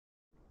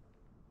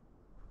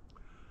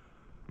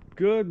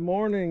Good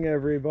morning,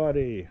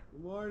 everybody.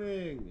 Good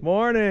morning.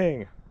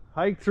 Morning.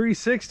 Hike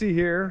 360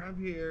 here. I'm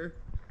here.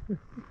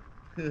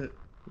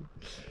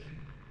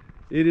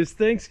 It is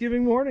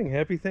Thanksgiving morning.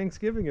 Happy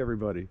Thanksgiving,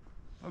 everybody.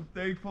 I'm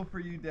thankful for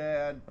you,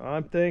 Dad.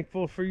 I'm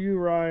thankful for you,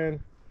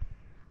 Ryan.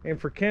 And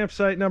for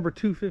campsite number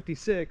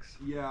 256.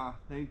 Yeah,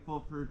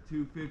 thankful for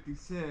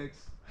 256.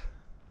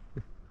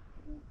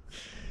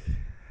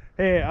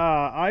 Hey,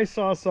 I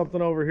saw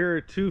something over here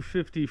at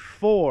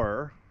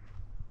 254.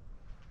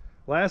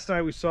 Last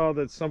night we saw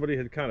that somebody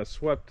had kind of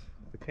swept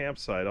the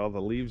campsite. All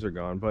the leaves are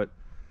gone, but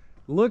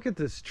look at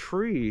this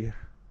tree.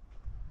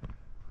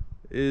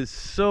 It is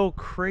so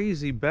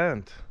crazy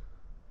bent.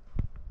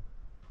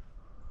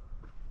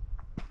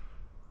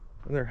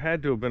 And there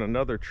had to have been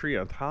another tree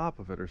on top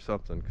of it or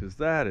something, because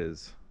that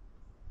is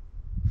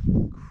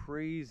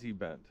crazy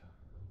bent.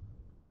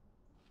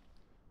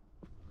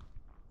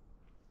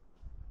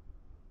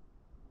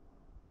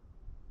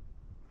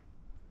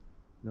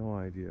 No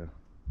idea.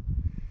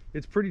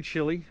 It's pretty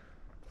chilly.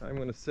 I'm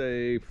going to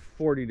say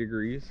 40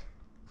 degrees.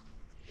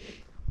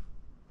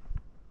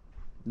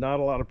 Not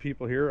a lot of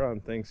people here on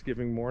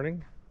Thanksgiving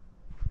morning.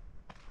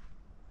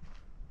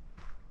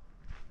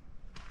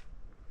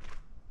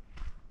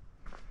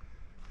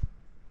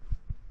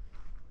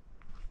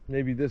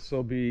 Maybe this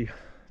will be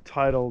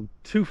titled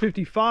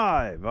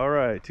 255. All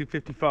right,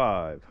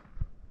 255.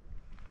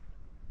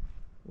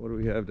 What do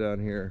we have down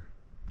here?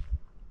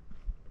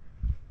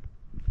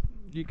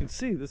 You can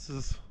see this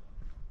is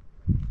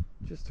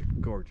just a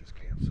gorgeous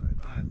campsite.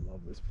 I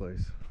love this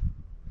place.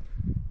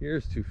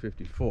 Here's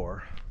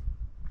 254.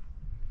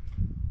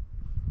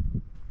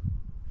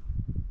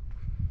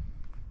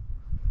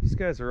 These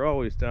guys are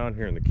always down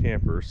here in the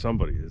camper, or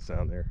somebody is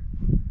down there.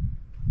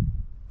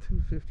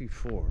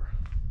 254.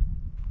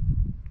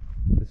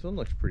 This one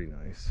looks pretty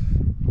nice.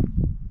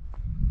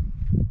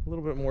 A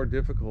little bit more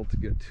difficult to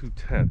get two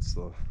tents,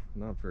 though.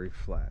 Not very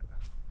flat.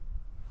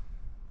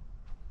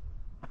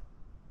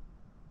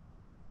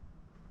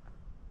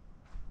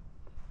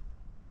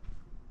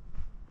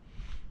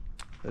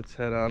 Let's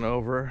head on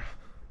over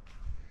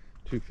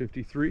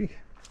 253.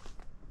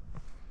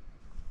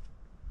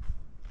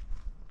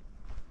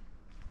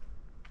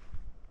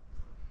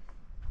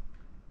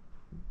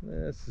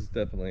 This is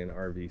definitely an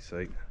RV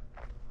site.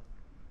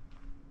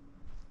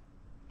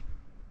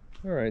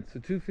 All right,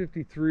 so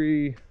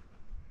 253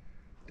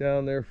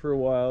 down there for a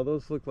while.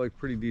 Those look like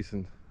pretty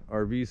decent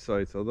RV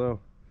sites, although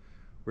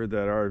where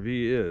that RV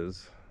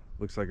is,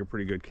 looks like a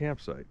pretty good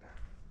campsite,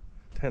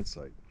 tent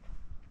site.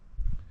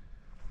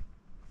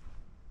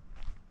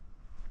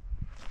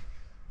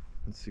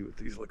 Let's see what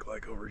these look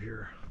like over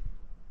here.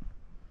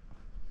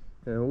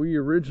 And we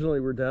originally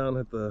were down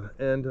at the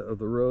end of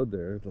the road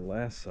there, the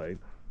last site.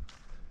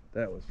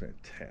 That was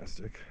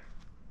fantastic.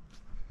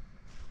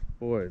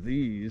 Boy,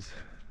 this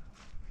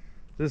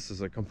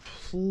is a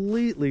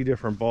completely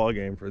different ball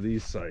game for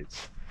these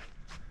sites.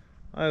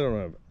 I don't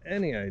have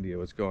any idea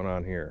what's going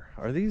on here.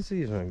 Are these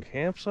even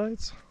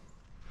campsites?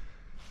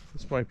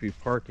 This might be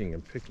parking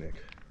and picnic.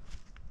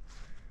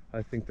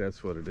 I think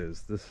that's what it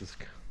is. This is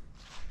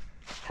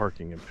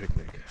parking and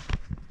picnic.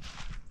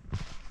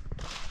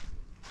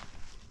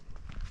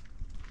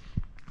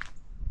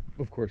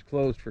 Of course,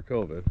 closed for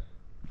COVID.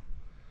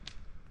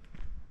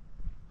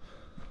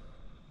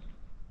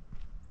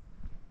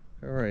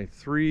 All right,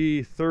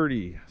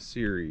 330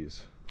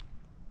 series.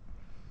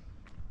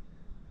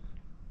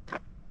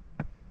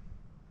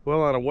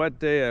 Well, on a wet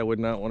day, I would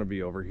not want to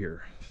be over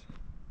here.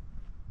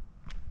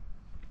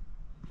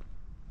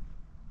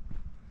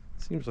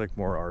 Seems like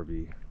more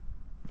RV.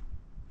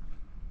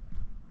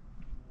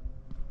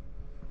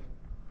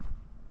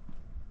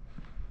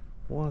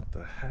 What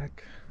the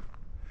heck?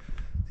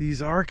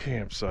 These are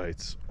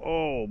campsites.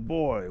 Oh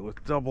boy,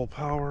 with double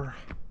power.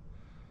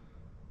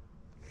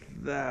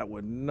 That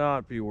would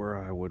not be where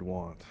I would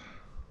want.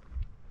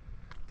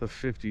 The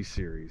 50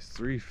 series,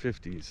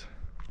 350s.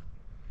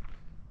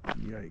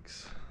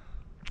 Yikes.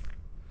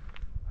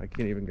 I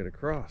can't even get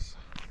across.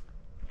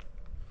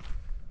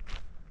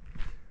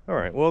 All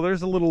right, well,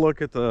 there's a little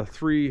look at the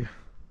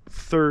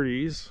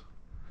 330s.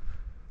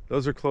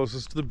 Those are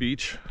closest to the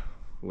beach.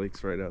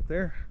 Lake's right out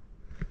there.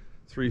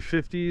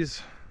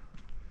 350s,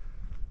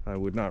 I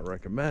would not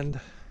recommend.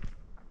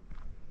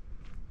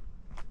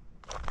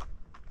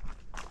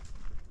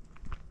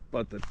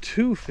 But the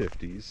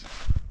 250s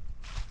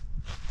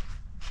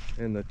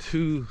and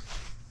the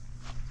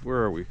where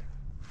are we?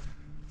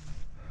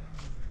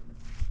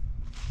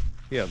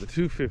 Yeah, the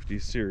 250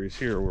 series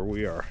here where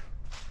we are.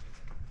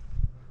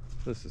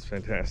 This is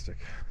fantastic.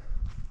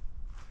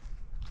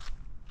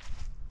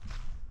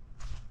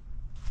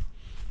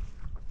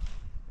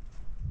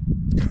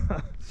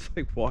 It's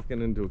like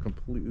walking into a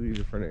completely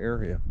different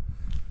area.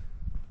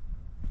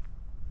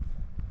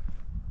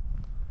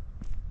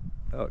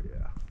 Oh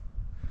yeah.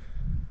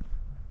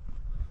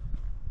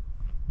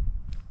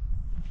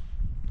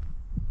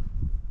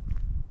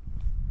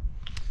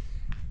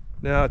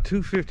 Now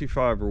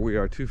 255 where we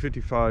are,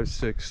 255,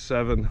 6,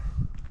 7.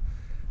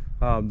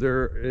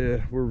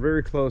 We're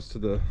very close to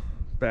the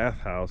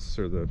bathhouse,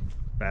 or the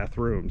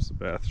bathrooms. The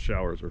bath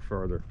showers are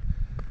farther.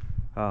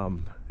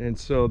 And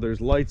so there's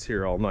lights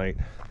here all night.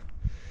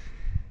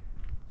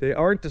 They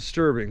aren't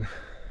disturbing.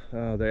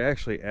 They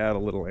actually add a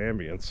little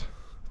ambience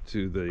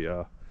to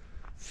the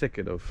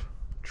thicket of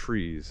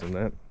trees, and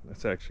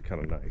that's actually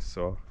kind of nice.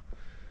 So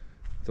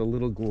it's a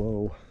little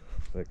glow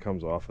that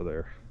comes off of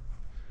there,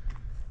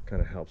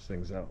 kind of helps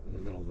things out in the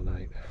middle of the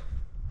night.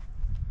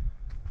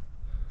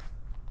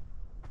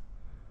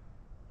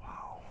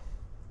 Wow,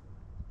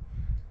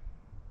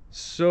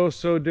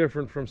 so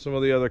different from some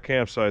of the other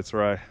campsites,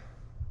 right?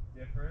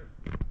 Different?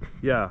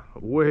 Yeah,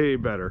 way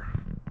better.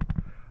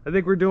 I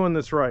think we're doing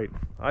this right.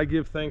 I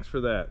give thanks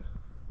for that.